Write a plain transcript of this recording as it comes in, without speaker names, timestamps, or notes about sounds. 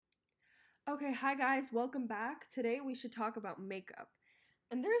Okay, hi guys, welcome back. Today we should talk about makeup.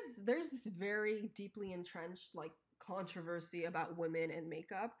 And there's this very deeply entrenched controversy about women and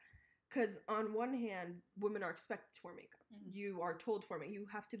makeup. Cause on one hand, women are expected to wear makeup. Mhm. You are told to wear makeup. You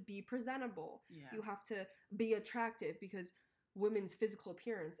have to be presentable. Yeah. You have to be attractive because women's physical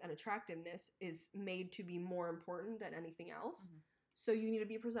appearance and attractiveness is made to be more important than anything else. Mhm. So you need to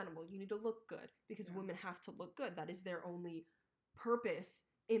be presentable. You need to look good because Yeah. women have to look good. That is their only purpose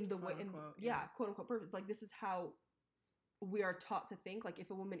in the way. Quote, unquote, Yeah, quote unquote purpose. Like this is how we are taught to think. Like if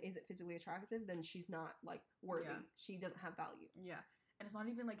a woman isn't physically attractive, then she's not worthy. Yeah. She doesn't have value. Yeah. And it's not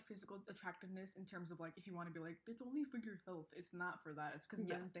even physical attractiveness in terms of if you want to be it's only for your health. It's not for that. It's because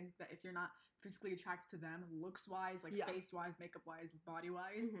men think that if you're not physically attracted to them, looks wise, face wise, makeup wise, body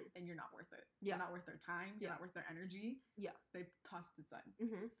wise, then you're not worth it. Yeah. You're not worth their time. You're not worth their energy. Yeah. They toss it aside.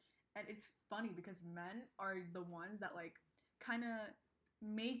 Mm-hmm. And it's funny because men are the ones that kind of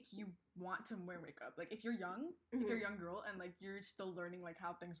make you want to wear makeup. If you're young, if you're a young girl and you're still learning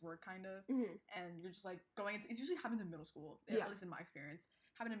how things work and you're just going into, it usually happens in middle school, at least in my experience,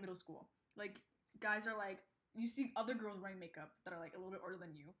 happen in middle school. Guys are you see other girls wearing makeup that are a little bit older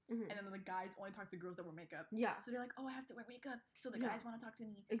than you, and then the guys only talk to girls that wear makeup. Yeah. So they're oh, I have to wear makeup, so the guys want to talk to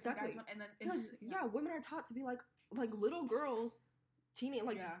me. Exactly. And then women are taught to be like little girls,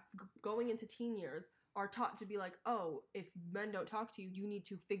 going into teen years are taught to be oh, if men don't talk to you, you need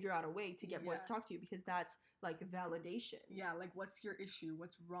to figure out a way to get boys to talk to you because that's validation. Yeah, what's your issue?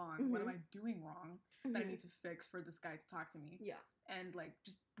 What's wrong? What am I doing wrong that I need to fix for this guy to talk to me? Yeah. And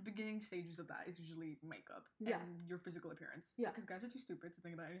just the beginning stages of that is usually makeup and your physical appearance. Yeah. Because guys are too stupid to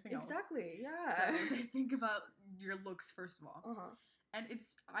think about anything else. Exactly, yeah. So they think about your looks first of all. Uh-huh. And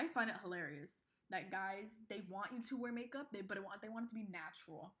I find it hilarious that guys, they want you to wear makeup, they want it to be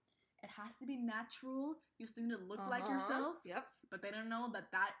natural. It has to be natural. You still need to look like yourself. Yep. But they don't know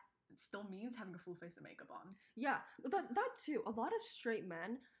that still means having a full face of makeup on. Yeah, that too. A lot of straight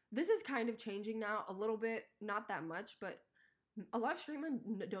men, this is kind of changing now a little bit, not that much, but a lot of straight men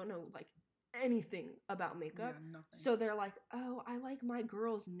don't know anything about makeup. Yeah, nothing. So they're oh, I like my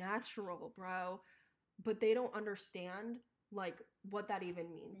girls natural, bro. But they don't understand what that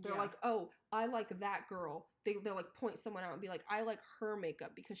even means. They're oh, I like that girl. They'll point someone out and be I like her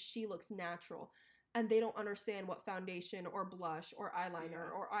makeup because she looks natural. And they don't understand what foundation or blush or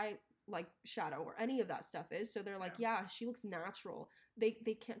eyeliner or shadow or any of that stuff is. So they're yeah, she looks natural. They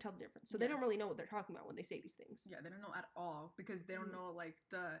can't tell the difference. So they don't really know what they're talking about when they say these things. Yeah, they don't know at all because they don't know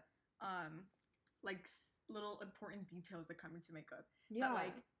the little important details that come into makeup. Yeah.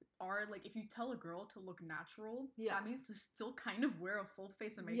 That are if you tell a girl to look natural, that means to still kind of wear a full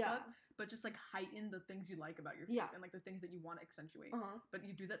face of makeup, but just heighten the things you like about your face and the things that you want to accentuate. But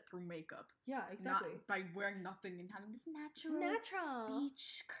you do that through makeup. Yeah, exactly. Not by wearing nothing and having this natural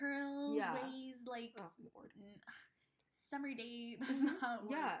beach curl waves oh, Lord. Summer day. That's not how it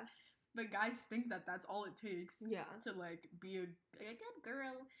works. Yeah. But guys think that that's all it takes to be a good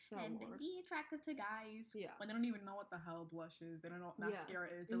girl and be attractive to guys. Yeah. When they don't even know what the hell blush is. They don't know what mascara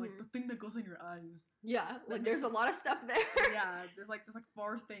is. They're the thing that goes in your eyes. Yeah. There's a lot of stuff there. Yeah. There's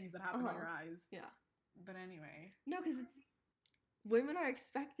 4 things that happen on your eyes. Yeah. But anyway. No, because women are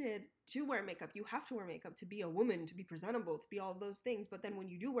expected to wear makeup. You have to wear makeup to be a woman, to be presentable, to be all of those things. But then when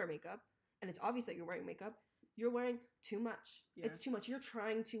you do wear makeup, and it's obvious that you're wearing makeup, you're wearing too much. Yeah. It's too much. You're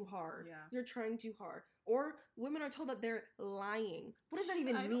trying too hard. Yeah. You're trying too hard. Or women are told that they're lying. What does that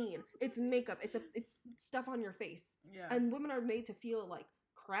even mean? It's makeup. It's stuff on your face. Yeah. And women are made to feel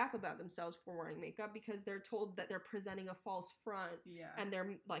crap about themselves for wearing makeup because they're told that they're presenting a false front. Yeah. And they're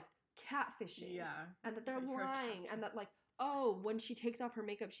catfishing. Yeah. And that they're lying. And that oh, when she takes off her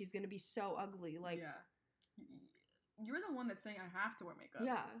makeup, she's going to be so ugly. Yeah. You're the one that's saying I have to wear makeup.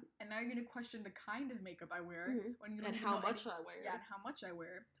 Yeah. And now you're going to question the kind of makeup I wear. When you don't and even how know much I wear. Yeah, and how much I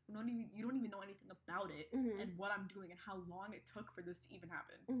wear. You don't even know anything about it and what I'm doing and how long it took for this to even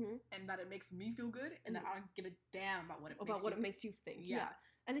happen. And that it makes me feel good and that I don't give a damn about what it makes you think. Yeah.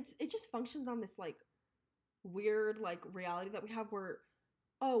 And it just functions on this weird reality that we have where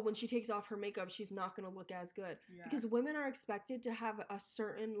oh, when she takes off her makeup, she's not going to look as good. Yeah. Because women are expected to have a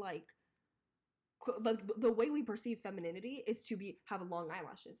certain the way we perceive femininity is to have long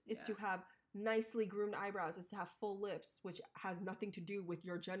eyelashes, is to have nicely groomed eyebrows, is to have full lips, which has nothing to do with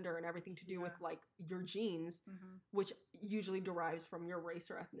your gender and everything to do with your genes, which usually derives from your race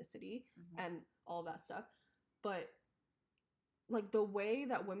or ethnicity and all that stuff. But the way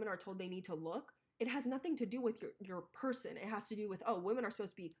that women are told they need to look, it has nothing to do with your person. It has to do with, oh, women are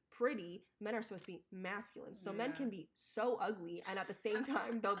supposed to be pretty, men are supposed to be masculine. So men can be so ugly, and at the same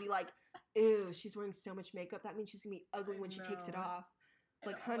time, they'll be ew, she's wearing so much makeup. That means she's going to be ugly when she takes it off.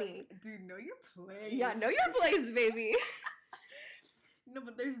 Like, honey. Dude, know your place. Yeah, know your place, baby. No,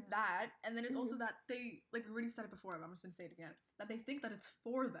 but there's that, and then it's also that they, like, we already said it before, but I'm just gonna say it again, that they think that it's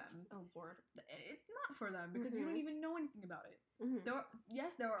for them. Oh, Lord. It's not for them, because you don't even know anything about it.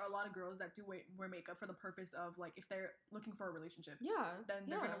 There are a lot of girls that do wear makeup for the purpose of, like, if they're looking for a relationship, then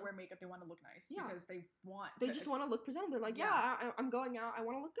they're gonna wear makeup, they want to look nice, because they just want to look presentable. They're like, I'm going out, I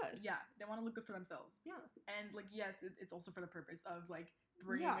want to look good. Yeah, they want to look good for themselves. Yeah. And, like, yes, it's also for the purpose of, like,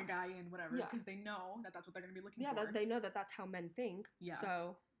 bringing a guy in, whatever, because they know that that's what they're going to be looking for. Yeah, they know that that's how men think. Yeah.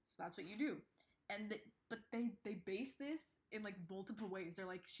 So that's what you do. And but they base this in, like, multiple ways. They're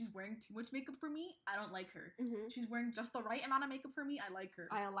like, she's wearing too much makeup for me, I don't like her. She's wearing just the right amount of makeup for me, I like her.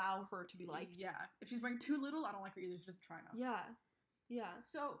 I allow her to be liked. Yeah. If she's wearing too little, I don't like her either. She doesn't try enough. Yeah. Yeah.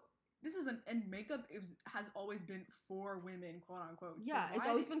 So this is and makeup has always been for women, quote unquote. Yeah, so it's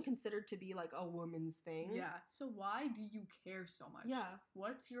always been considered to be, like, a woman's thing. Yeah. So why do you care so much? Yeah.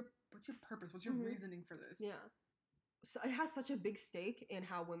 What's your purpose? What's your reasoning for this? Yeah. So it has such a big stake in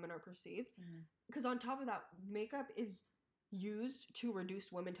how women are perceived. Because on top of that, makeup is used to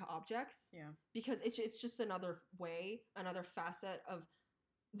reduce women to objects. Yeah. Because it's just another facet of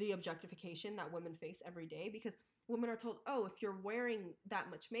the objectification that women face every day. Because women are told, oh, if you're wearing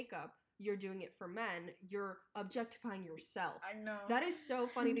that much makeup, you're doing it for men, you're objectifying yourself. I know. That is so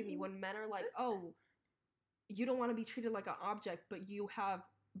funny to me when men are like, oh, you don't want to be treated like an object, but you have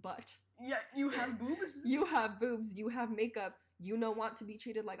butt. Yeah, you have boobs. You have boobs, you have makeup, you don't want to be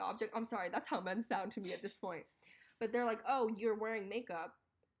treated like object. I'm sorry, that's how men sound to me at this point. But they're like, oh, you're wearing makeup,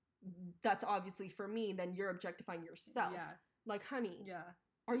 that's obviously for me, then you're objectifying yourself. Yeah. Like, honey. Yeah.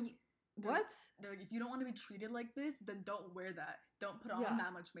 Are you... What? They're like, if you don't want to be treated like this, then don't wear that. Don't put on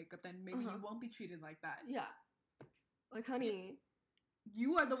that much makeup, then maybe you won't be treated like that. Yeah. Like, honey...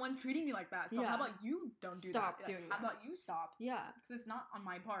 You are the one treating me like that, so how about you don't do that? Stop doing that. How about you stop? Yeah. Because it's not on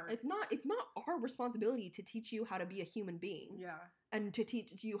my part. It's not our responsibility to teach you how to be a human being. Yeah. And to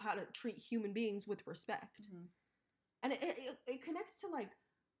teach you how to treat human beings with respect. And it connects to, like,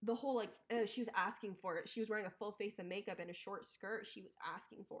 the whole, like, she was asking for it. She was wearing a full face of makeup and a short skirt. She was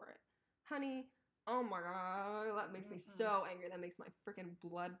asking for it. Honey, oh my god, that makes me so angry. That makes my freaking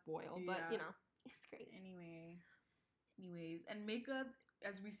blood boil. But, you know, it's great. Anyways, and makeup,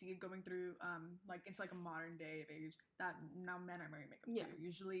 as we see it going through, like, it's like a modern day of age, that now men are wearing makeup too.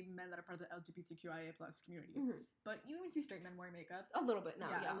 Usually men that are part of the LGBTQIA+ community. But you even see straight men wearing makeup. A little bit now,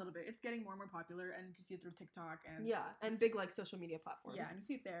 yeah. A little bit. It's getting more and more popular, and you can see it through TikTok and... Yeah, and big, like, social media platforms. Yeah, and you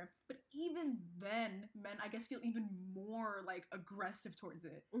see it there. But even then, men, I guess, feel even more, like, aggressive towards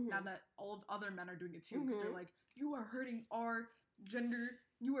it, now that all the other men are doing it too. Because they're like, you are hurting our gender...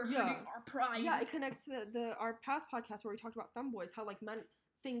 You are hurting our pride. Yeah, it connects to our past podcast where we talked about femboys, how, like, men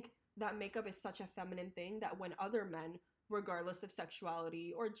think that makeup is such a feminine thing that when other men, regardless of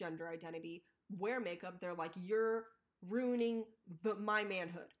sexuality or gender identity, wear makeup, they're like, you're ruining my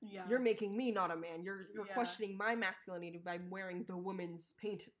manhood. Yeah. You're making me not a man. You're questioning my masculinity by wearing the woman's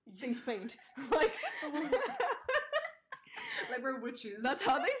face paint. Like, like we're witches. That's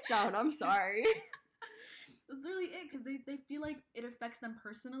how they sound. I'm sorry. That's really it, because they feel like it affects them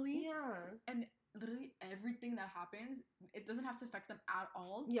personally. Yeah. And literally everything that happens, it doesn't have to affect them at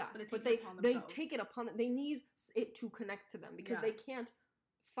all. Yeah. But they take it upon themselves. They take it upon them. They need it to connect to them because they can't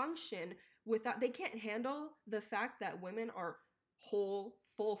function without... They can't handle the fact that women are whole,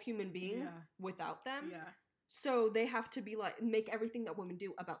 full human beings without them. Yeah. So they have to be like, make everything that women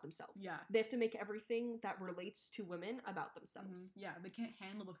do about themselves. Yeah. They have to make everything that relates to women about themselves. Yeah. They can't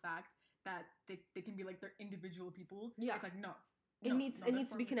handle the fact that they can be like their individual people. Yeah. It's like, no. It needs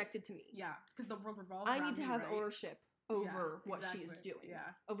to be connected to me. Yeah. Because the world revolves around me, I need to have ownership over what exactly. she is doing.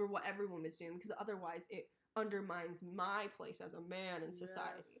 Yeah. Over what every woman is doing. Because otherwise it undermines my place as a man in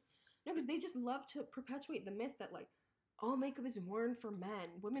society. Yes. No, because they just love to perpetuate the myth that, like, all makeup is worn for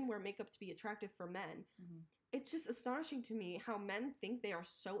men. Women wear makeup to be attractive for men. It's just astonishing to me how men think they are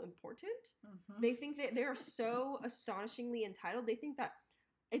so important. They think that they are so astonishingly entitled. They think that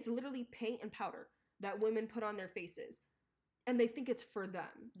it's literally paint and powder that women put on their faces. And they think it's for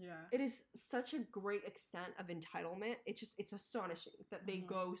them. Yeah. It is such a great extent of entitlement. It's astonishing that they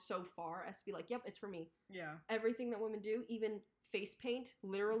go so far as to be like, yep, it's for me. Yeah. Everything that women do, even face paint,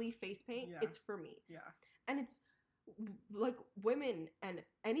 literally face paint, it's for me. Yeah. And it's like women and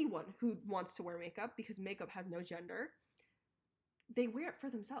anyone who wants to wear makeup, because makeup has no gender, they wear it for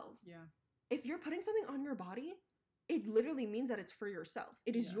themselves. Yeah. If you're putting something on your body, it literally means that it's for yourself.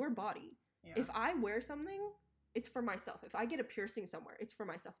 It is your body. Yeah. If I wear something, it's for myself. If I get a piercing somewhere, it's for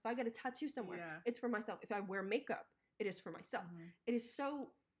myself. If I get a tattoo somewhere, it's for myself. If I wear makeup, it is for myself. It is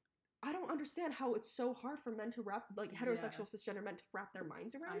so I don't understand how it's so hard for men to wrap, like, heterosexual cisgender men to wrap their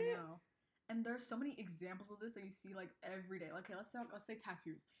minds around it. I know. And there's so many examples of this that you see, like, every day. Like, okay, let's say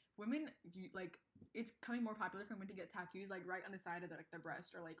tattoos. Women, it's becoming more popular for women to get tattoos, like, right on the side of their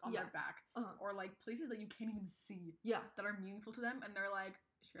breast or, like, on their back. Or, like, places that you can't even see. Yeah. That are meaningful to them. And they're like,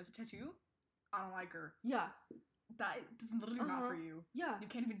 she has a tattoo? I don't like her. Yeah. That's literally not for you. Yeah. You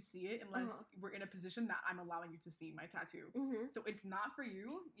can't even see it unless we're in a position that I'm allowing you to see my tattoo. Mm-hmm. So it's not for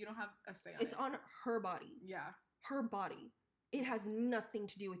you. You don't have a say on it. It's on her body. Yeah. Her body. It has nothing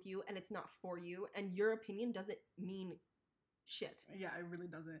to do with you, and it's not for you, and your opinion doesn't mean shit. Yeah, it really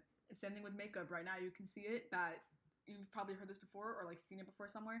doesn't. Same thing with makeup. Right now, you can see it that you've probably heard this before or, like, seen it before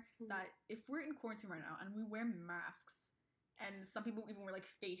somewhere, that if we're in quarantine right now and we wear masks, and some people even wear, like,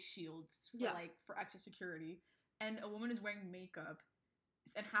 face shields for extra security, and a woman is wearing makeup,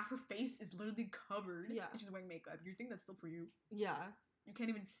 and half her face is literally covered, and she's wearing makeup, you think that's still for you? Yeah. You can't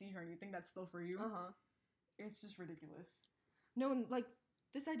even see her, and you think that's still for you? It's just ridiculous. No, and, like,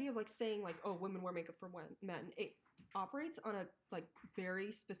 this idea of, like, saying, like, oh, women wear makeup for men, it operates on a, like,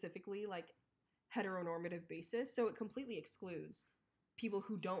 very specifically, like, heteronormative basis, so it completely excludes people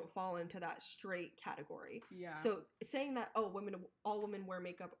who don't fall into that straight category. Yeah. So saying that, oh, all women wear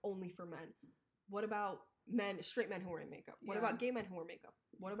makeup only for men. What about straight men who wear makeup? What about gay men who wear makeup?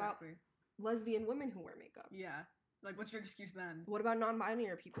 What about lesbian women who wear makeup? Yeah. Like, what's your excuse then? What about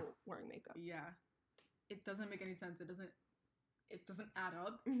non-binary people wearing makeup? Yeah. It doesn't make any sense. It doesn't add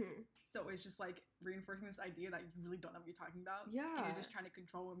up. Mm-hmm. So it's just, like, reinforcing this idea that you really don't know what you're talking about. Yeah. And you're just trying to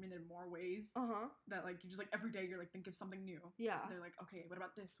control women in more ways. That, like, you just, like, every day you're, like, think of something new. Yeah. They're like, okay, what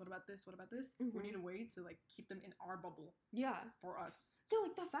about this? What about this? What about this? Mm-hmm. We need a way to, like, keep them in our bubble. Yeah. For us. Yeah,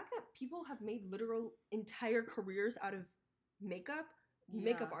 like, the fact that people have made literal entire careers out of makeup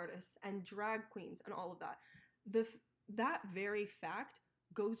artists, and drag queens, and all of that. That very fact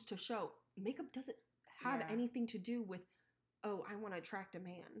goes to show makeup doesn't have anything to do with, oh, I want to attract a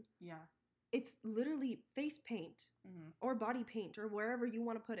man. Yeah. It's literally face paint or body paint or wherever you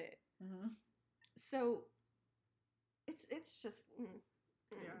want to put it. Mm-hmm. So it's just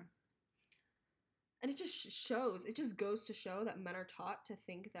yeah. And it just goes to show that men are taught to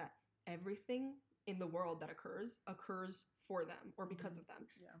think that everything in the world that occurs for them or because of them.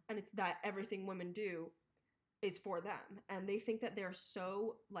 Yeah. And it's that everything women do is for them. And they think that they're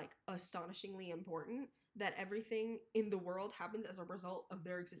so, like, astonishingly important that everything in the world happens as a result of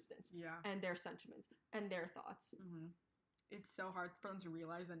their existence. Yeah. And their sentiments and their thoughts. Mm-hmm. It's so hard for them to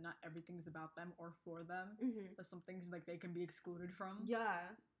realize that not everything's about them or for them. That some things, like, they can be excluded from. Yeah.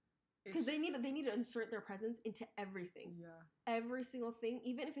 Because they need to insert their presence into everything. Yeah. Every single thing,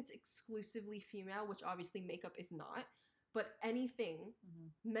 even if it's exclusively female, which obviously makeup is not, but anything,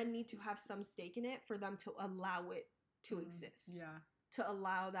 men need to have some stake in it for them to allow it to exist. Yeah. To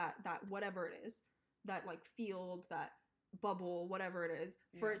allow that whatever it is, that, like, field, that bubble, whatever it is,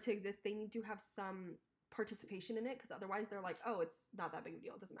 for it to exist, they need to have some participation in it, because otherwise they're like, oh, it's not that big of a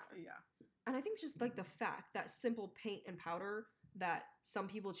deal, it doesn't matter. Yeah. And I think just, like, the fact that simple paint and powder that some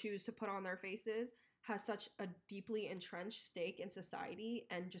people choose to put on their faces has such a deeply entrenched stake in society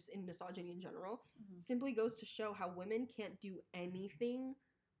and just in misogyny in general, simply goes to show how women can't do anything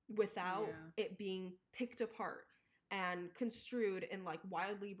without it being picked apart and construed in, like,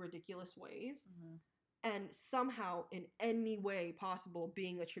 wildly ridiculous ways, and somehow in any way possible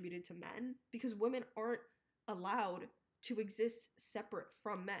being attributed to men, because women aren't allowed to exist separate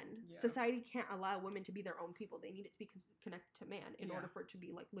from men. Yeah. Society can't allow women to be their own people. They need it to be connected to man in order for it to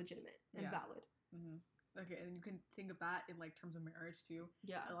be, like, legitimate and valid. Okay, and you can think of that in, like, terms of marriage too.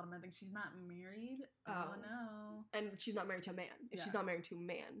 Yeah. A lot of men think she's not married. Oh no. And she's not married to a man. If she's not married to a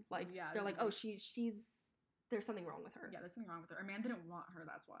man, like, they're like, oh, she's there's something wrong with her. Yeah, there's something wrong with her. A man didn't want her,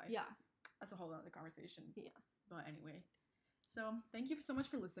 that's why. Yeah. That's a whole other conversation. Yeah. But anyway. So, thank you so much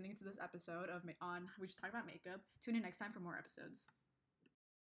for listening to this episode of We Just Talk About Makeup. Tune in next time for more episodes.